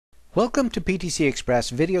Welcome to PTC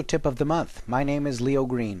Express Video Tip of the Month. My name is Leo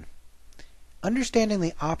Green. Understanding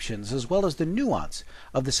the options as well as the nuance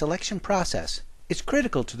of the selection process is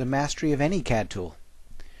critical to the mastery of any CAD tool.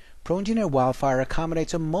 ProEngineer Wildfire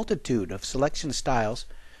accommodates a multitude of selection styles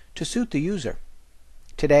to suit the user.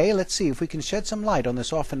 Today, let's see if we can shed some light on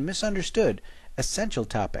this often misunderstood, essential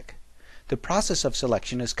topic. The process of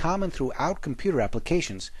selection is common throughout computer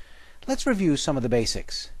applications. Let's review some of the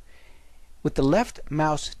basics. With the left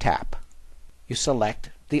mouse tap, you select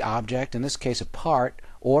the object, in this case a part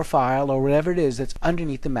or file or whatever it is that's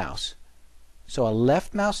underneath the mouse. So a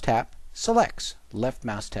left mouse tap selects left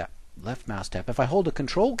mouse tap, left mouse tap. If I hold the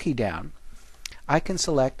control key down, I can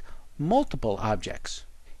select multiple objects.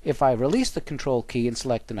 If I release the control key and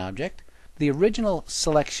select an object, the original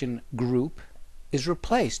selection group is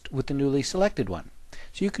replaced with the newly selected one.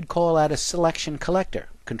 So you could call that a selection collector.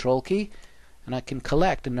 Control key, and I can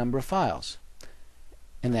collect a number of files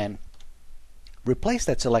and then replace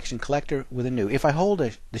that selection collector with a new. If I hold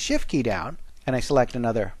the shift key down and I select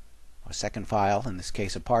a second file, in this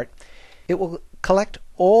case a part, it will collect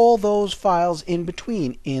all those files in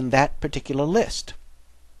between in that particular list.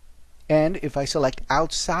 And if I select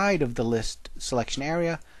outside of the list selection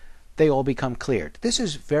area, they all become cleared. This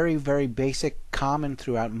is very, very basic, common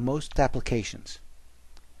throughout most applications.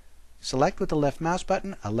 Select with the left mouse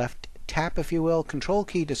button, a left tap if you will, control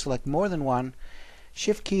key to select more than one,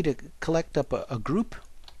 shift key to collect up a group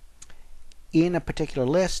in a particular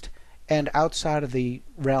list, and outside of the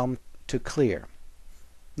realm to clear.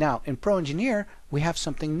 Now in ProEngineer we have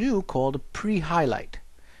something new called a pre-highlight,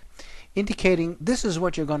 indicating this is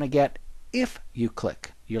what you're going to get if you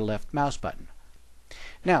click your left mouse button.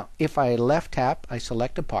 Now if I left tap, I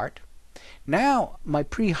select a part. Now my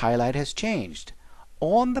pre-highlight has changed.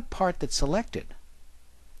 On the part that's selected,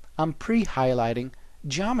 I'm pre-highlighting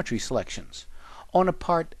geometry selections. On a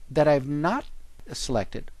part that I've not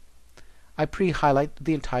selected, I pre-highlight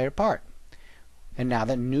the entire part. And now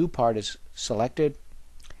that new part is selected,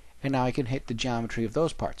 and now I can hit the geometry of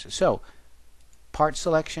those parts. So, part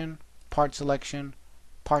selection, part selection,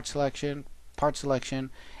 part selection, part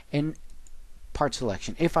selection, and part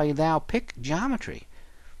selection. If I now pick geometry,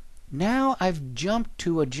 now I've jumped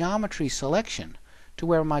to a geometry selection to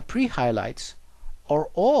where my pre-highlights are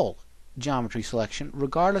all geometry selection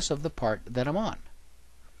regardless of the part that I'm on.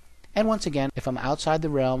 And once again, if I'm outside the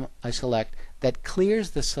realm, I select. That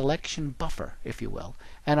clears the selection buffer, if you will,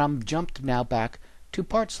 and I'm jumped now back to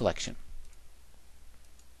part selection.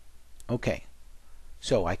 Okay,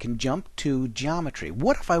 so I can jump to geometry.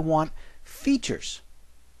 What if I want features?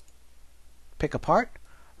 Pick a part,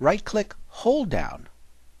 right click, hold down,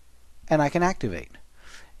 and I can activate.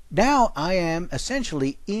 Now I am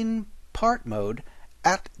essentially in part mode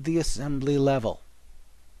at the assembly level.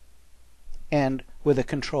 And with a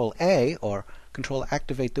Control A or Control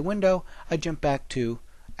Activate the window, I jump back to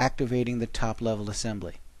activating the top level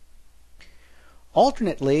assembly.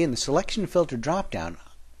 Alternately, in the selection filter drop-down,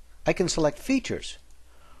 I can select features,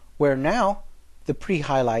 where now the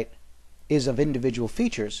pre-highlight is of individual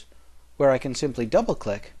features, where I can simply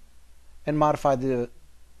double-click and modify the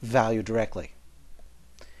value directly.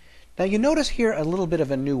 Now you notice here a little bit of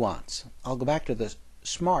a nuance. I'll go back to the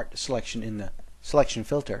Smart selection in the selection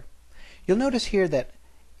filter. You'll notice here that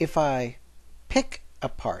if I pick a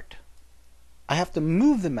part, I have to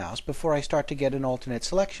move the mouse before I start to get an alternate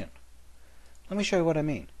selection. Let me show you what I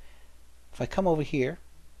mean. If I come over here,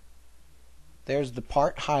 there's the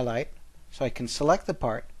part highlight, so I can select the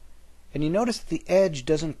part, and you notice that the edge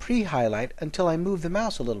doesn't pre-highlight until I move the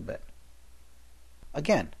mouse a little bit.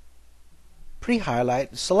 Again,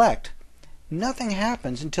 pre-highlight, select. Nothing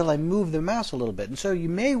happens until I move the mouse a little bit. And so you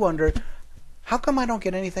may wonder, how come I don't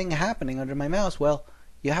get anything happening under my mouse? Well,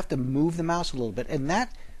 you have to move the mouse a little bit, and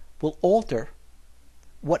that will alter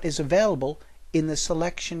what is available in the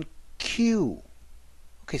selection queue.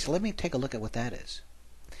 Okay, so let me take a look at what that is.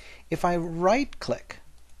 If I right click,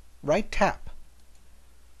 right tap,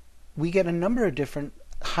 we get a number of different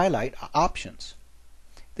highlight options.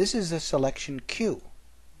 This is the selection queue.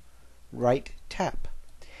 Right tap.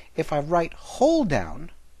 If I right hold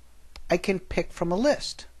down, I can pick from a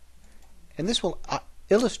list. And this will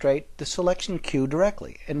illustrate the selection queue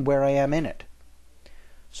directly and where I am in it.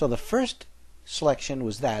 So the first selection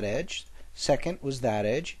was that edge, second was that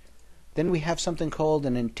edge, then we have something called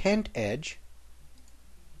an intent edge,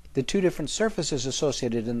 the two different surfaces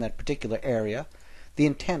associated in that particular area, the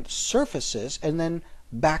intent surfaces, and then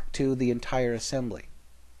back to the entire assembly.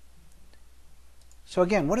 So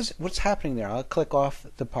again, what's happening there? I'll click off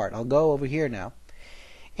the part. I'll go over here now,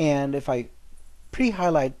 and if I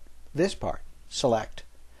pre-highlight this part, select,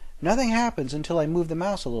 Nothing happens until I move the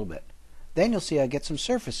mouse a little bit. Then you'll see I get some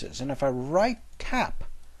surfaces, and if I right tap,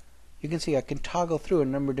 you can see I can toggle through a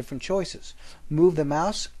number of different choices. Move the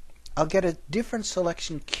mouse, I'll get a different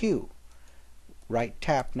selection cue. Right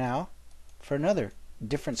tap now for another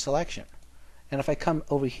different selection. And if I come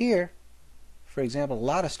over here, for example, a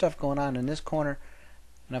lot of stuff going on in this corner,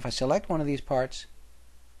 and if I select one of these parts,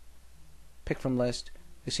 pick from list,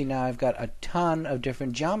 you see now I've got a ton of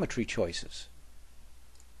different geometry choices.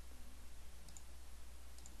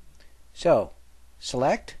 So,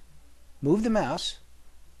 select, move the mouse,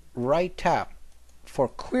 right tap for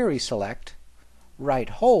query select, right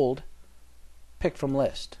hold, pick from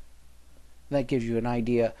list. And that gives you an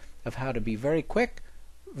idea of how to be very quick,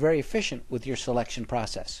 very efficient with your selection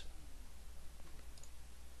process.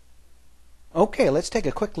 Okay, let's take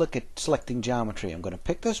a quick look at selecting geometry. I'm going to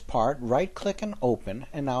pick this part, right click and open,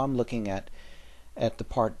 and now I'm looking at the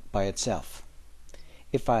part by itself.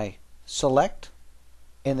 If I select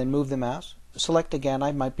and then move the mouse, select again,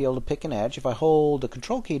 I might be able to pick an edge. If I hold the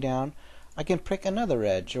control key down, I can pick another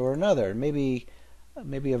edge or another, maybe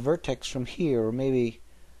a vertex from here, or maybe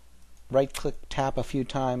right click tap a few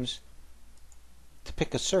times to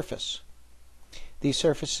pick a surface. These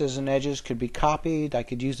surfaces and edges could be copied. I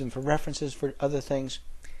could use them for references for other things.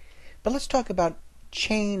 But let's talk about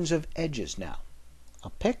chains of edges now.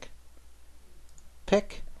 I'll pick.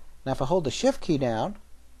 Now if I hold the shift key down,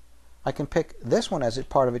 I can pick this one as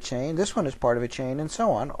part of a chain, this one as part of a chain, and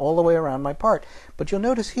so on, all the way around my part. But you'll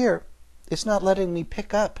notice here, it's not letting me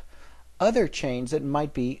pick up other chains that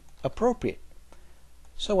might be appropriate.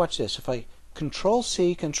 So watch this. If I Control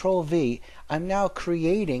C, Control V, I'm now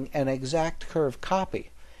creating an exact curve copy,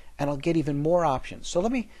 and I'll get even more options. So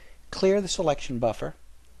let me clear the selection buffer.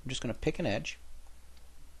 I'm just going to pick an edge.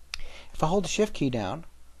 If I hold the shift key down,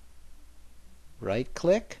 right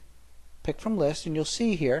click, pick from list, and you'll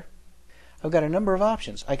see here I've got a number of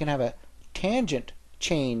options. I can have a tangent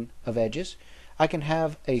chain of edges. I can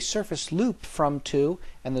have a surface loop from to,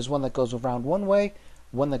 and there's one that goes around one way,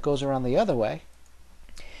 one that goes around the other way.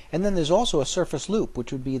 And then there's also a surface loop,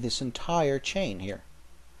 which would be this entire chain here.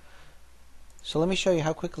 So let me show you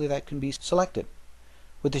how quickly that can be selected.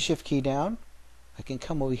 With the shift key down, I can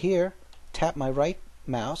come over here, tap my right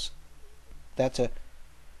mouse. That's a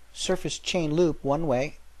surface chain loop one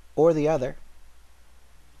way or the other.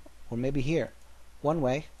 Or maybe here, one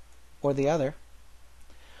way or the other.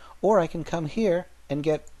 Or I can come here and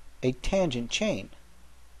get a tangent chain.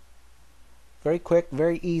 Very quick,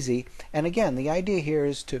 very easy. And again, the idea here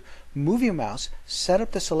is to move your mouse, set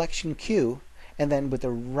up the selection cue, and then with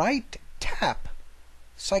the right tap,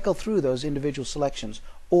 cycle through those individual selections,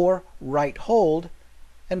 or right hold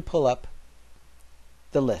and pull up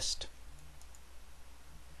the list.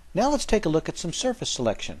 Now let's take a look at some surface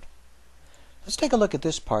selection. Let's take a look at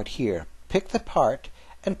this part here. Pick the part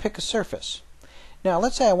and pick a surface. Now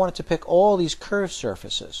let's say I wanted to pick all these curved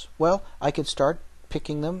surfaces. Well, I could start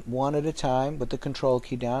picking them one at a time with the control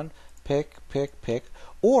key down. Pick.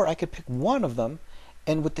 Or I could pick one of them,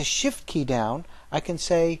 and with the shift key down I can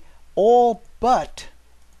say all but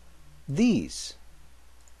these.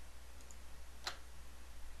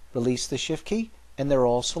 Release the shift key and they're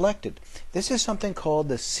all selected. This is something called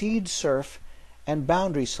the seed surf and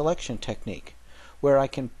boundary selection technique, where I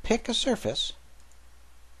can pick a surface.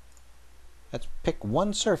 Let's pick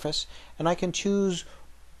one surface, and I can choose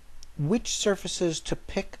which surfaces to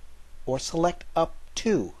pick or select up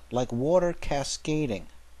to, like water cascading.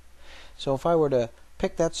 So if I were to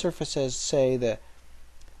pick that surface as, say, the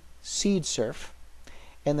seed surf,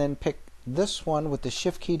 and then pick this one with the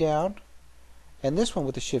shift key down, and this one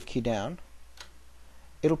with the shift key down,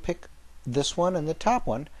 it'll pick this one and the top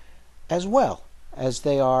one as well, as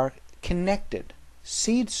they are connected.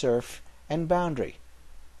 Seed surf and boundary.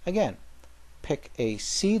 Again, pick a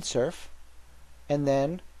seed surf and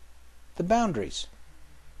then the boundaries.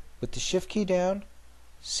 With the shift key down,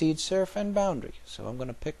 seed surf and boundary. So I'm going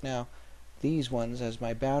to pick now these ones as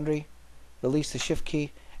my boundary, release the shift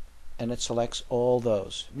key, and it selects all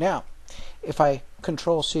those. Now, if I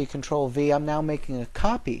Control C, Control V, I'm now making a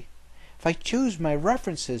copy. If I choose my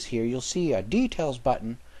references here, you'll see a details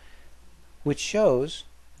button which shows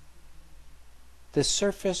the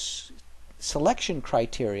surface selection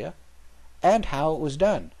criteria and how it was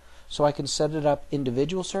done. So I can set it up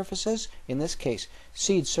individual surfaces, in this case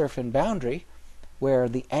seed surf and boundary, where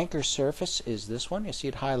the anchor surface is this one, you see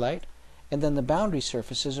it highlight, and then the boundary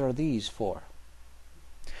surfaces are these four.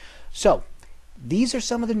 So these are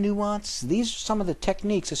some of the nuance, these are some of the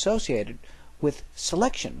techniques associated with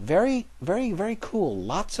selection. Very, very, very cool.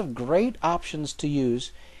 Lots of great options to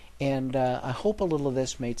use, and I hope a little of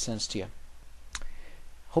this made sense to you.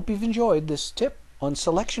 Hope you've enjoyed this tip on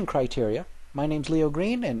selection criteria. My name's Leo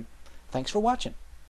Green, and thanks for watching.